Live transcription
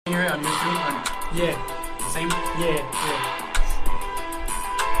Here on YouTube? Yeah. Same? Yeah.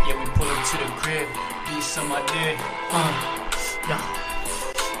 Yeah, we pull up to the crib. Piece on my dick. Yeah.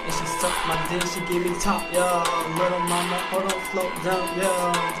 And she sucked my dick, she gave me top, yeah. Little mama, hold on, float down,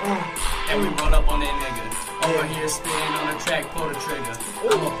 yeah. And we roll up on that nigga. Over here spitting on the track, pull the trigger.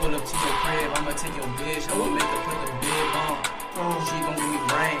 I'ma pull up to your crib, I'ma take your bitch, I'ma make her put the bib on. She gon' give me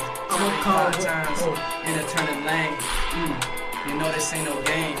brain. I'ma call 5 times and a turn the lane. You know this ain't no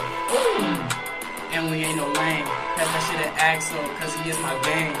game. And we ain't no lame. Pass that shit at Axel, cause he is my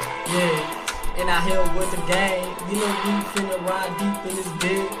game. Yeah. And I held with the gang. You know we finna ride deep in this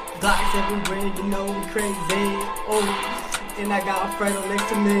big. Glocks everywhere, you know we crazy. Oh, and I got Fernando next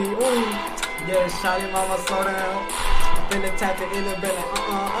to me. Oh, yeah, shawty mama, slow down. I'm finna tap it in the bed like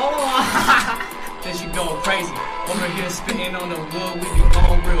Then she going crazy. Over here spitting on the wood, we be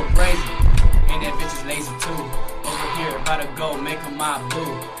going real crazy. And that bitch is lazy too. Over here, about to go make her my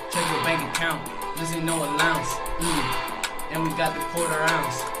boo. Check your bank account, listen, no allowance. And we got the quarter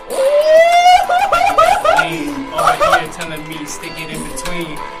ounce. Over here telling me stick it in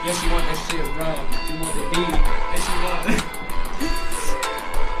between. Yeah, she want that shit wrong. She want the D. And she want.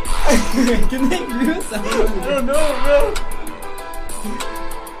 Can they do something? I don't know, bro. You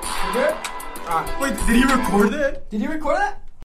good? Wait, did he record that? Did you record that?